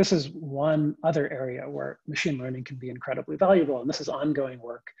 so I think this is one other area where machine learning can be incredibly valuable, and this is ongoing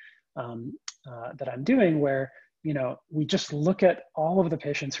work that I'm doing where, you know, we just look at all of the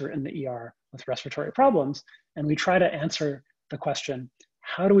patients who are in the ER with respiratory problems, and we try to answer the question,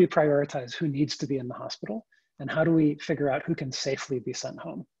 how do we prioritize who needs to be in the hospital, and how do we figure out who can safely be sent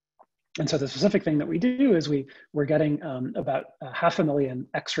home? And so the specific thing that we do is we're getting about 500,000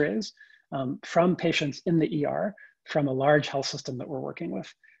 X-rays from patients in the ER from a large health system that we're working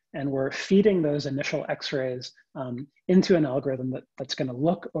with. And we're feeding those initial X-rays into an algorithm that's going to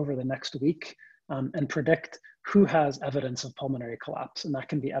look over the next week and predict who has evidence of pulmonary collapse. And that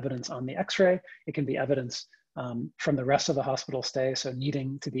can be evidence on the X-ray. It can be evidence from the rest of the hospital stay, so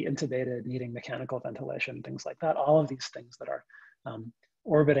needing to be intubated, needing mechanical ventilation, things like that. All of these things that are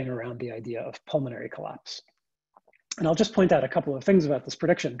orbiting around the idea of pulmonary collapse. And I'll just point out a couple of things about this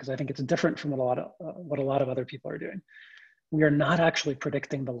prediction, because I think it's different from what a lot of other people are doing. We are not actually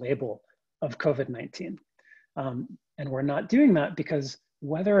predicting the label of COVID-19. And we're not doing that because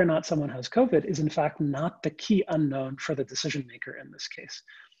whether or not someone has COVID is in fact not the key unknown for the decision maker in this case.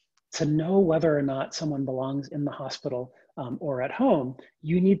 To know whether or not someone belongs in the hospital or at home,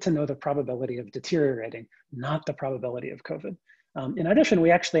 you need to know the probability of deteriorating, not the probability of COVID. In addition,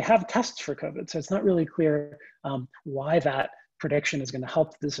 we actually have tests for COVID, so it's not really clear why that prediction is going to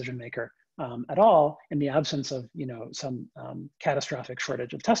help the decision maker at all in the absence of, you know, some catastrophic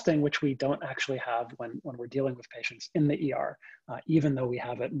shortage of testing, which we don't actually have when we're dealing with patients in the ER, even though we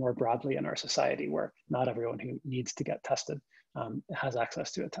have it more broadly in our society where not everyone who needs to get tested has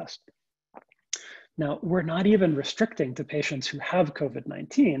access to a test. Now, we're not even restricting to patients who have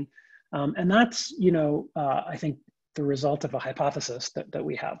COVID-19, and that's, you know, I think the result of a hypothesis that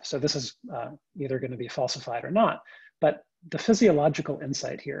we have. So this is either going to be falsified or not, but the physiological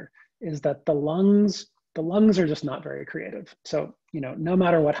insight here is that the lungs are just not very creative. So, you know, no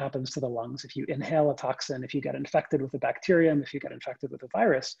matter what happens to the lungs, if you inhale a toxin, if you get infected with a bacterium, if you get infected with a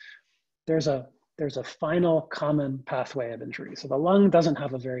virus, there's a final common pathway of injury. So the lung doesn't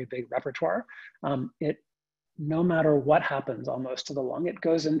have a very big repertoire. No matter what happens almost to the lung, it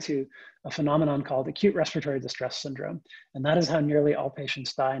goes into a phenomenon called acute respiratory distress syndrome. And that is how nearly all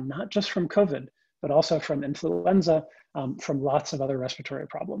patients die, not just from COVID, but also from influenza, from lots of other respiratory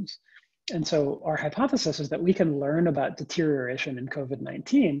problems. And so our hypothesis is that we can learn about deterioration in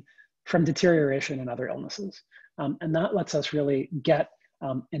COVID-19 from deterioration in other illnesses. And that lets us really get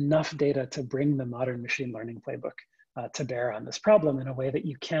enough data to bring the modern machine learning playbook to bear on this problem in a way that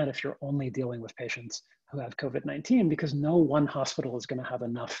you can if you're only dealing with patients who have COVID-19, because no one hospital is going to have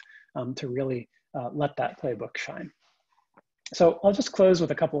enough to really let that playbook shine. So I'll just close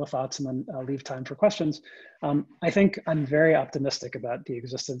with a couple of thoughts and then I'll leave time for questions. I think I'm very optimistic about the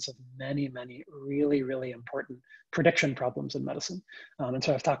existence of many, many really, really important prediction problems in medicine. And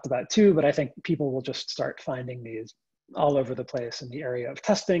so I've talked about two, but I think people will just start finding these all over the place in the area of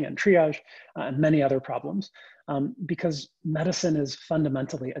testing and triage and many other problems. because medicine is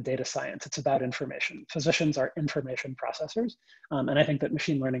fundamentally a data science. It's about information. Physicians are information processors. And I think that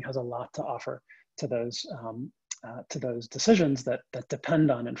machine learning has a lot to offer to those decisions that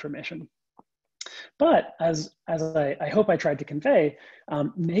depend on information. But as I hope I tried to convey,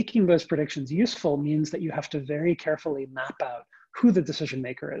 making those predictions useful means that you have to very carefully map out who the decision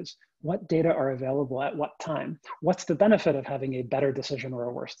maker is, what data are available at what time, what's the benefit of having a better decision or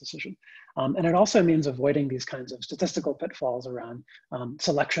a worse decision. And it also means avoiding these kinds of statistical pitfalls around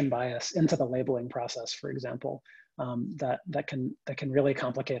selection bias into the labeling process, for example, that can really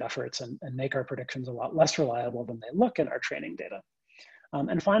complicate efforts and make our predictions a lot less reliable than they look in our training data.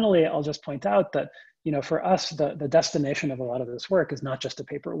 And finally, I'll just point out that, for us, the destination of a lot of this work is not just a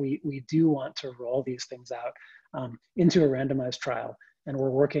paper. We do want to roll these things out into a randomized trial. And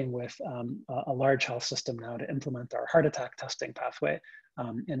we're working with a large health system now to implement our heart attack testing pathway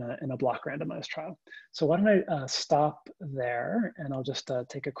in a block randomized trial. So why don't I stop there, and I'll just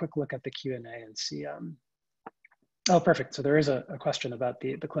take a quick look at the Q&A and see. Oh, perfect. So there is a question about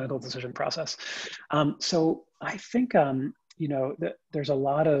the clinical decision process. So I think there's a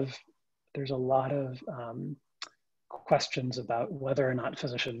lot of questions about whether or not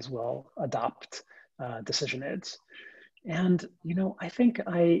physicians will adopt decision aids. And, I think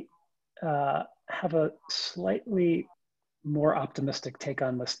I have a slightly more optimistic take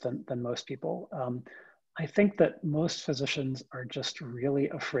on this than most people. I think that most physicians are just really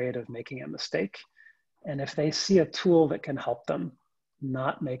afraid of making a mistake. And if they see a tool that can help them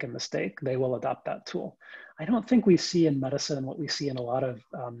not make a mistake, they will adopt that tool. I don't think we see in medicine what we see in a lot of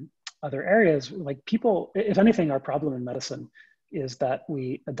other areas. Like people, if anything, our problem in medicine is that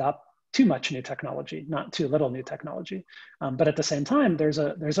we adopt too much new technology, not too little new technology. But at the same time, there's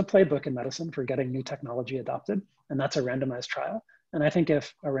a playbook in medicine for getting new technology adopted, and that's a randomized trial. And I think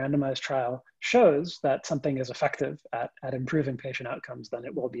if a randomized trial shows that something is effective at improving patient outcomes, then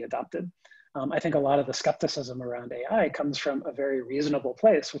it will be adopted. I think a lot of the skepticism around AI comes from a very reasonable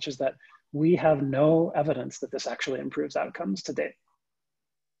place, which is that we have no evidence that this actually improves outcomes to date.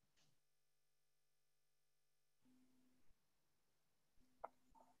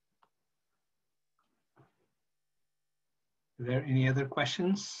 Are there any other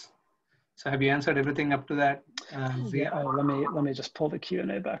questions? So have you answered everything up to that? Yeah, let me just pull the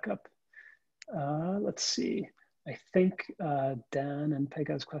Q&A back up. Let's see. I think Dan and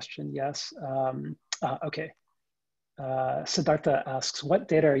Pega's question, yes. Okay. Siddhartha asks, what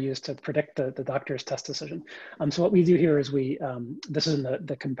data are used to predict the doctor's test decision? So what we do here is this is in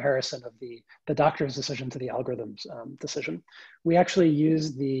the comparison of the doctor's decision to the algorithm's decision. We actually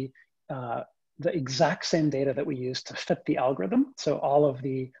use the exact same data that we use to fit the algorithm. So all of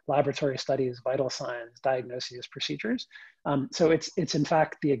the laboratory studies, vital signs, diagnoses, procedures. So it's in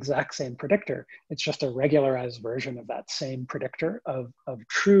fact the exact same predictor. It's just a regularized version of that same predictor of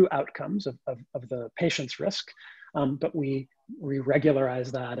true outcomes of the patient's risk. But we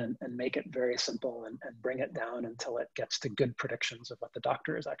regularize that and make it very simple and bring it down until it gets to good predictions of what the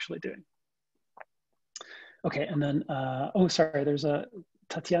doctor is actually doing. Okay, and then, oh, sorry,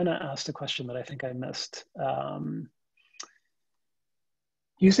 Tatiana asked a question that I think I missed.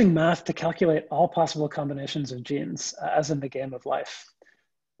 Using math to calculate all possible combinations of genes, as in the game of life.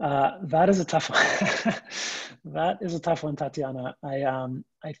 That is a tough one. That is a tough one, Tatiana.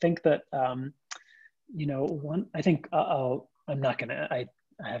 I think that, I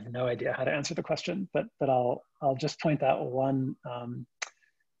have no idea how to answer the question, but I'll just point out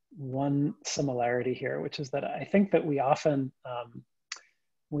one similarity here, which is that I think that we often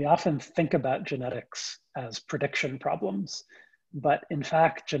think about genetics as prediction problems, but in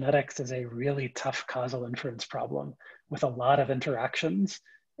fact, genetics is a really tough causal inference problem with a lot of interactions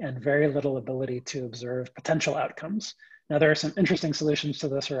and very little ability to observe potential outcomes. Now, there are some interesting solutions to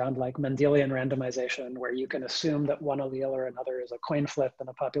this around like Mendelian randomization, where you can assume that one allele or another is a coin flip in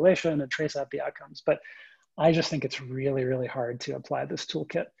a population and trace out the outcomes. But I just think it's really, really hard to apply this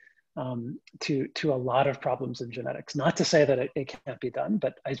toolkit to a lot of problems in genetics. Not to say that it can't be done,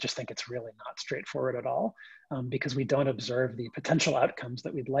 but I just think it's really not straightforward at all because we don't observe the potential outcomes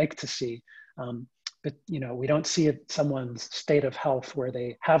that we'd like to see. But we don't see someone's state of health where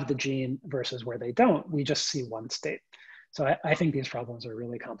they have the gene versus where they don't. We just see one state. So I think these problems are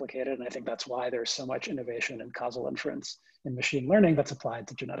really complicated, and I think that's why there's so much innovation and causal inference in machine learning that's applied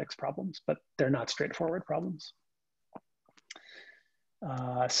to genetics problems, but they're not straightforward problems.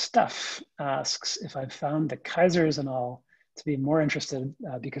 Steph asks if I've found the Kaisers and all to be more interested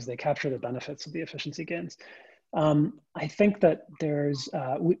because they capture the benefits of the efficiency gains. I think that there's,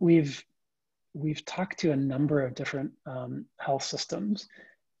 we've talked to a number of different health systems,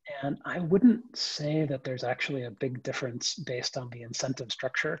 And I wouldn't say that there's actually a big difference based on the incentive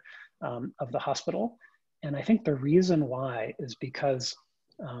structure of the hospital. And I think the reason why is because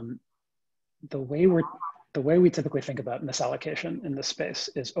the way we typically think about misallocation in this space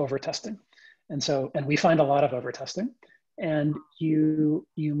is over-testing. And we find a lot of over-testing. And you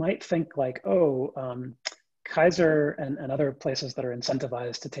might think like, oh, Kaiser and other places that are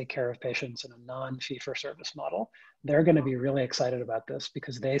incentivized to take care of patients in a non-fee-for-service model, they're going to be really excited about this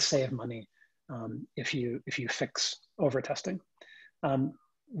because they save money if you fix over-testing.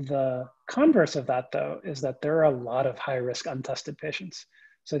 The converse of that, though, is that there are a lot of high-risk untested patients.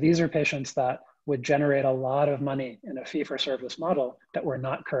 So these are patients that would generate a lot of money in a fee-for-service model that we're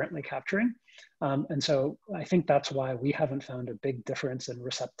not currently capturing. And so I think that's why we haven't found a big difference in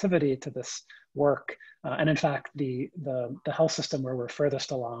receptivity to this work. And in fact, the health system where we're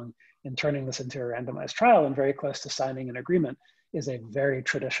furthest along in turning this into a randomized trial and very close to signing an agreement is a very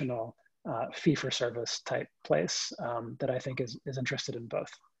traditional fee-for-service type place that I think is interested in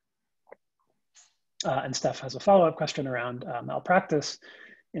both. And Steph has a follow-up question around malpractice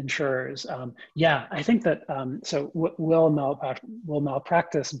insurers. Yeah, I think that, so will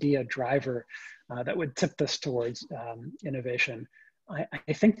malpractice be a driver that would tip this towards innovation?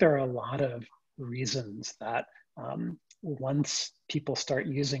 I think there are a lot of reasons that once people start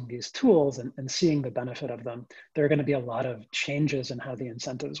using these tools and seeing the benefit of them, there are going to be a lot of changes in how the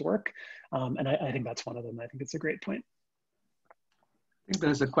incentives work. And I think that's one of them. I think it's a great point. I think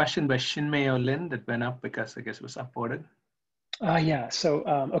there's a question by Shinmei Lin that went up because I guess it was upvoted. Yeah, so,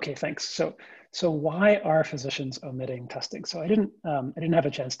 okay, thanks. So why are physicians omitting testing? So I didn't have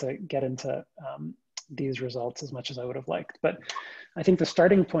a chance to get into these results as much as I would have liked, but I think the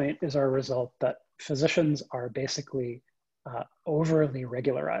starting point is our result that physicians are basically overly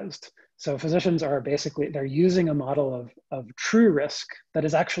regularized. So physicians are basically, they're using a model of true risk that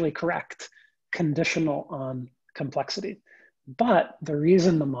is actually correct, conditional on complexity. But the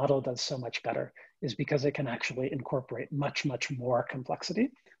reason the model does so much better is because it can actually incorporate much, much more complexity.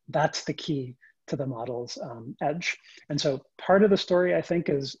 That's the key to the model's edge. And so part of the story, I think,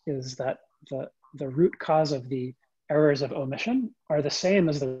 is that the root cause of the errors of omission are the same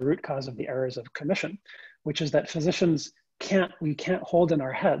as the root cause of the errors of commission, which is that physicians we can't hold in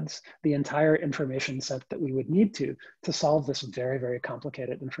our heads the entire information set that we would need to solve this very, very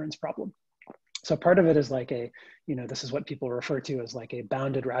complicated inference problem. So part of it is like this is what people refer to as like a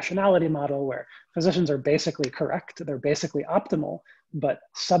bounded rationality model where physicians are basically correct, they're basically optimal, but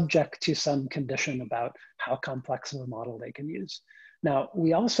subject to some condition about how complex of a model they can use. Now,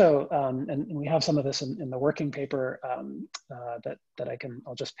 we also, and we have some of this in the working paper that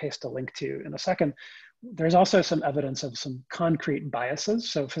I'll just paste a link to in a second. There's also some evidence of some concrete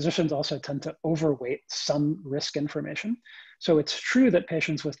biases. So physicians also tend to overweight some risk information. So it's true that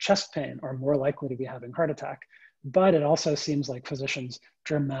patients with chest pain are more likely to be having heart attack, but it also seems like physicians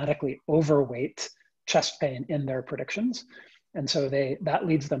dramatically overweight chest pain in their predictions. And so that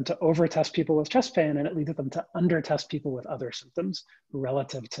leads them to over-test people with chest pain, and it leads them to under-test people with other symptoms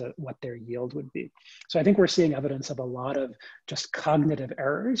relative to what their yield would be. So I think we're seeing evidence of a lot of just cognitive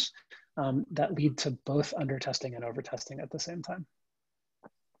errors that lead to both under-testing and over-testing at the same time.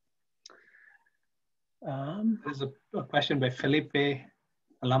 There's a question by Felipe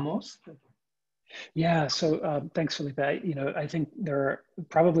Alamos. Yeah, so thanks, Felipe. I think there are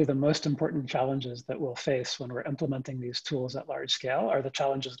probably the most important challenges that we'll face when we're implementing these tools at large scale are the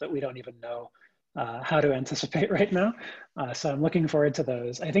challenges that we don't even know how to anticipate right now. So I'm looking forward to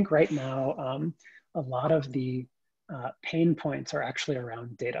those. I think right now, a lot of the pain points are actually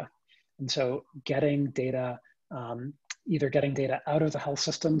around data. And so getting data, either getting data out of the health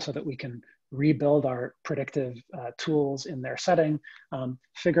system so that we can rebuild our predictive tools in their setting,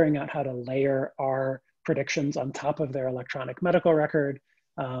 figuring out how to layer our predictions on top of their electronic medical record,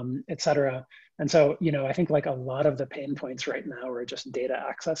 et cetera. And so, I think like a lot of the pain points right now are just data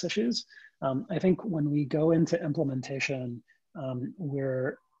access issues. I think when we go into implementation,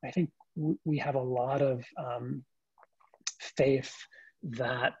 I think we have a lot of faith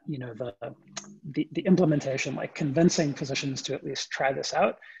that the implementation, like convincing physicians to at least try this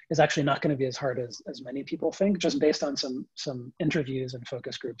out, is actually not going to be as hard as many people think, just based on some interviews and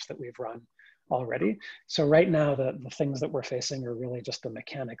focus groups that we've run already. So right now, the things that we're facing are really just the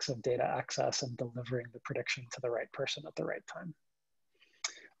mechanics of data access and delivering the prediction to the right person at the right time.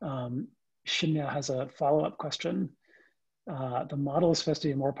 Shinya has a follow-up question. The model is supposed to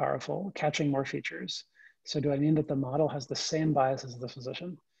be more powerful, catching more features. So do I mean that the model has the same bias as the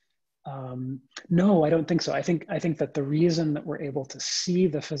physician? No, I don't think so. I think that the reason that we're able to see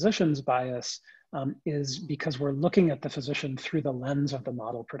the physician's bias is because we're looking at the physician through the lens of the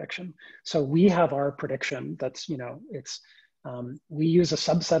model prediction. So we have our prediction that's, we use a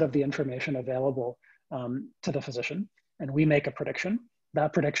subset of the information available to the physician, and we make a prediction.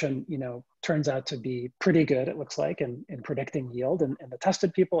 That prediction, turns out to be pretty good, it looks like, in predicting yield in the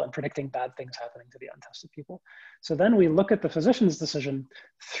tested people and predicting bad things happening to the untested people. So then we look at the physician's decision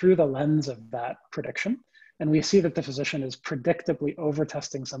through the lens of that prediction. And we see that the physician is predictably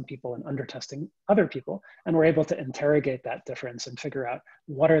over-testing some people and under-testing other people. And we're able to interrogate that difference and figure out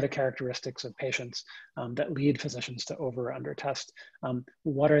what are the characteristics of patients that lead physicians to over or under-test.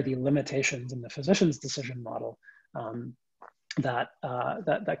 What are the limitations in the physician's decision model that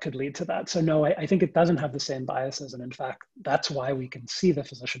could lead to that. So no, I think it doesn't have the same biases. And in fact, that's why we can see the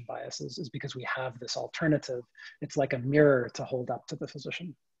physician biases, is because we have this alternative. It's like a mirror to hold up to the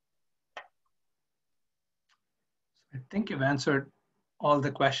physician. I think you've answered all the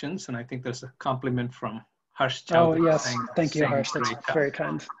questions, and I think there's a compliment from Harsh. Oh yes, thank you, Harsh. That's very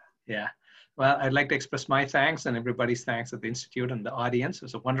kind. Yeah. Well, I'd like to express my thanks and everybody's thanks at the Institute and the audience. It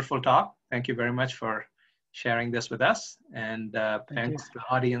was a wonderful talk. Thank you very much for sharing this with us, and thanks to the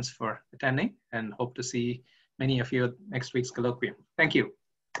audience for attending, and hope to see many of you at next week's colloquium. Thank you.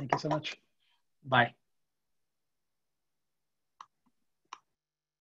 Thank you so much. Bye.